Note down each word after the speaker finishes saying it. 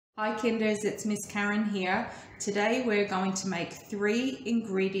Hi Kinders, it's Miss Karen here. Today we're going to make 3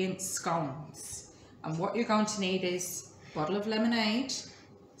 ingredient scones. And what you're going to need is a bottle of lemonade,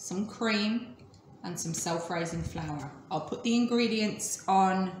 some cream and some self-raising flour. I'll put the ingredients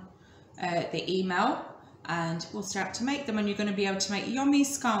on the email and we'll start to make them, and you're going to be able to make yummy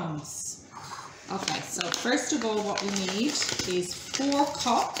scones. Okay, so first of all what we need is 4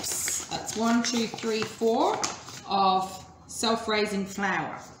 cups, that's 1, 2, 3, 4 of self-raising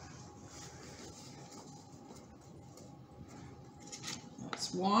flour.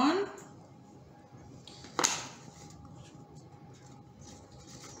 That's 1.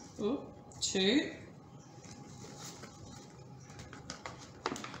 Ooh, 2.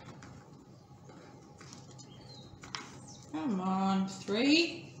 Come on,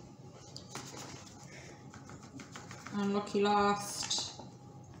 3. Unlucky last.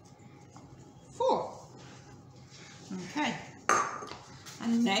 4. Okay.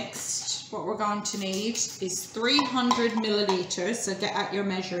 And next, what we're going to need is 300 milliliters, so get out your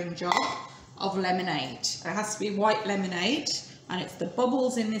measuring jug, of lemonade. It has to be white lemonade, and it's the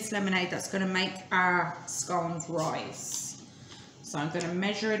bubbles in this lemonade that's going to make our scones rise. So I'm going to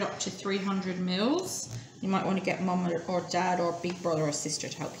measure it up to 300 mils. You might want to get mum or dad or big brother or sister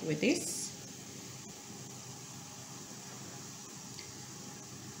to help you with this.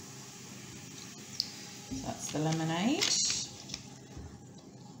 That's the lemonade.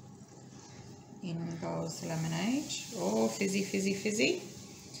 In goes the lemonade. Oh, fizzy, fizzy, fizzy.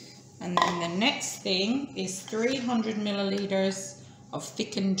 And then the next thing is 300 milliliters of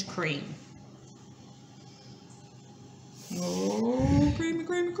thickened cream. Oh, creamy,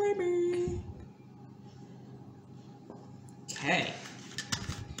 creamy, creamy. Okay.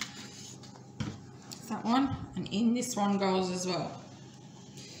 That's that one. And in this one goes as well.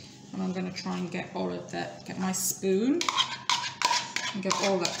 And I'm going to try and get all of that, get my spoon and get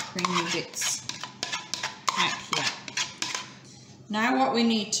all that creamy bits out here. Now what we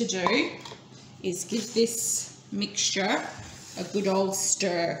need to do is give this mixture a good old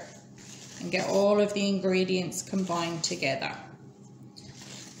stir and get all of the ingredients combined together.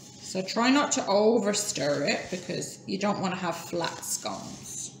 So try not to over stir it because you don't want to have flat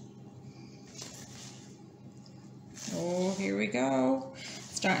scones. Oh, here we go.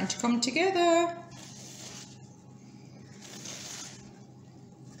 Starting to come together.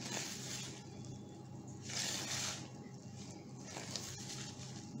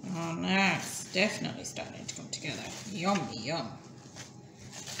 Oh, now it's definitely starting to come together. Yummy, yum.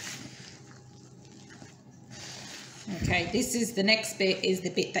 Okay, this is the next bit, is the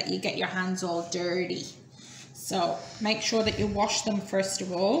bit that you get your hands all dirty. So make sure that you wash them first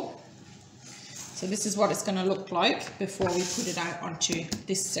of all. So this is what it's going to look like before we put it out onto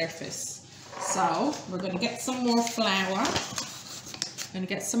this surface. So we're going to get some more flour. We're going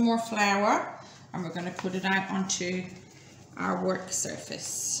to get some more flour and we're going to put it out onto our work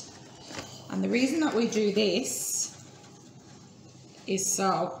surface. And the reason that we do this is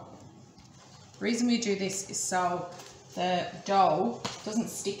so the dough doesn't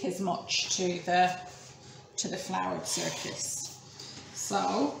stick as much to the floured surface.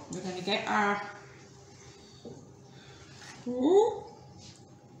 So we're going to get our oh,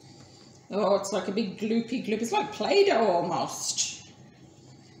 it's like a big gloopy gloop. It's like Play-Doh almost.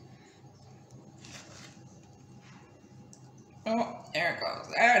 Oh, there it goes.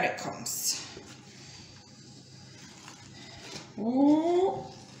 There it comes. Oh.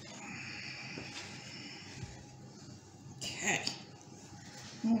 Okay.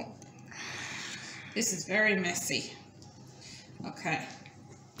 Oh. This is very messy. Okay.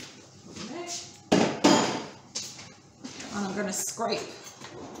 And I'm going to scrape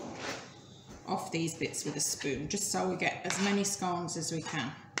off these bits with a spoon, just so we get as many scones as we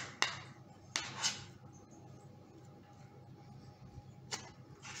can.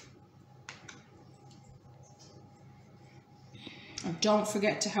 And don't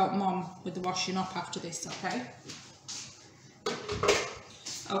forget to help Mum with the washing up after this, okay?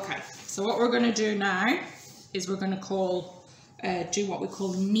 Okay, so what we're going to do now is we're going to do what we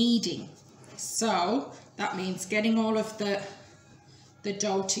call kneading. So that means getting all of the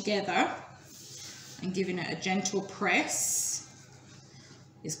dough together and giving it a gentle press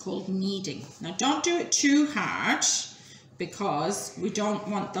is called kneading. Now don't do it too hard because we don't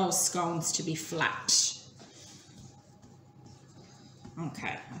want those scones to be flat.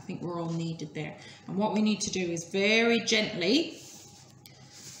 Okay, I think we're all kneaded there. And what we need to do is very gently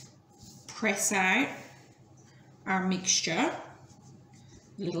press out our mixture a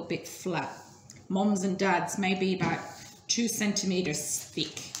little bit flat. Mums and dads, maybe about 2 centimeters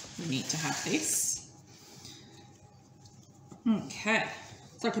thick. We need to have this. Okay,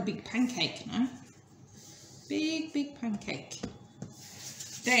 It's like a big pancake, you know? Big pancake.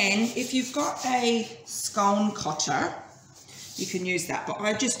 Then, if you've got a scone cutter, you can use that, but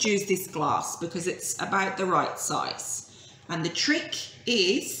I just use this glass because it's about the right size. And the trick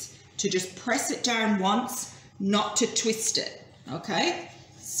is to just press it down once, not to twist it, okay?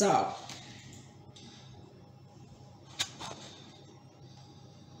 So,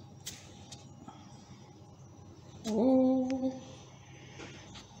 oh,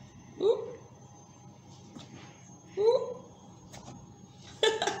 ooh, ooh.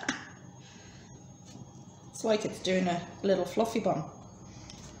 It's like it's doing a little fluffy bun.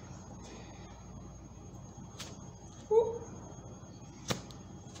 Ooh.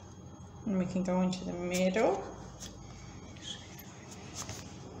 And we can go into the middle.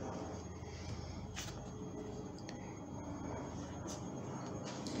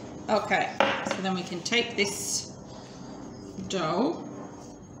 Okay, so then we can take this dough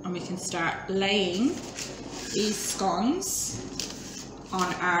and we can start laying these scones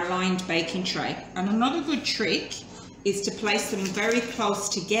on our lined baking tray. And another good trick is to place them very close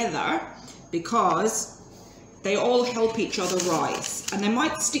together because they all help each other rise. And they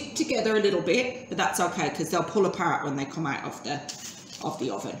might stick together a little bit, but that's okay because they'll pull apart when they come out of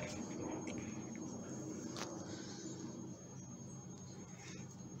the oven.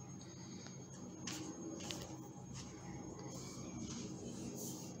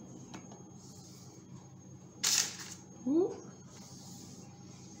 Ooh.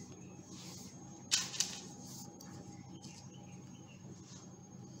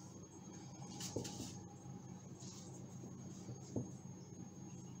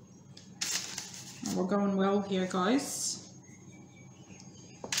 We're going well here, guys.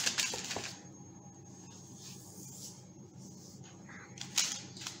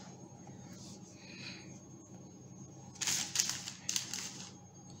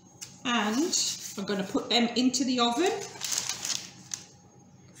 And I'm going to put them into the oven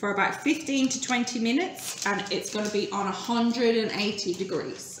for about 15 to 20 minutes, and it's going to be on 180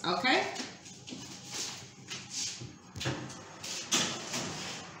 degrees, okay?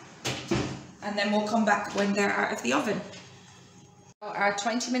 And then we'll come back when they're out of the oven. Our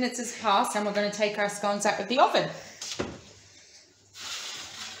 20 minutes has passed and we're going to take our scones out of the oven.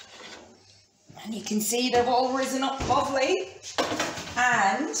 And you can see they've all risen up lovely.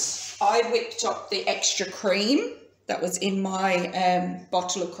 And I whipped up the extra cream that was in my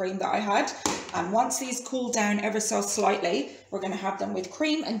bottle of cream that I had. And once these cool down ever so slightly, we're going to have them with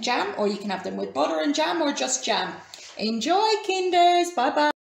cream and jam, or you can have them with butter and jam or just jam. Enjoy, Kinders. Bye-bye.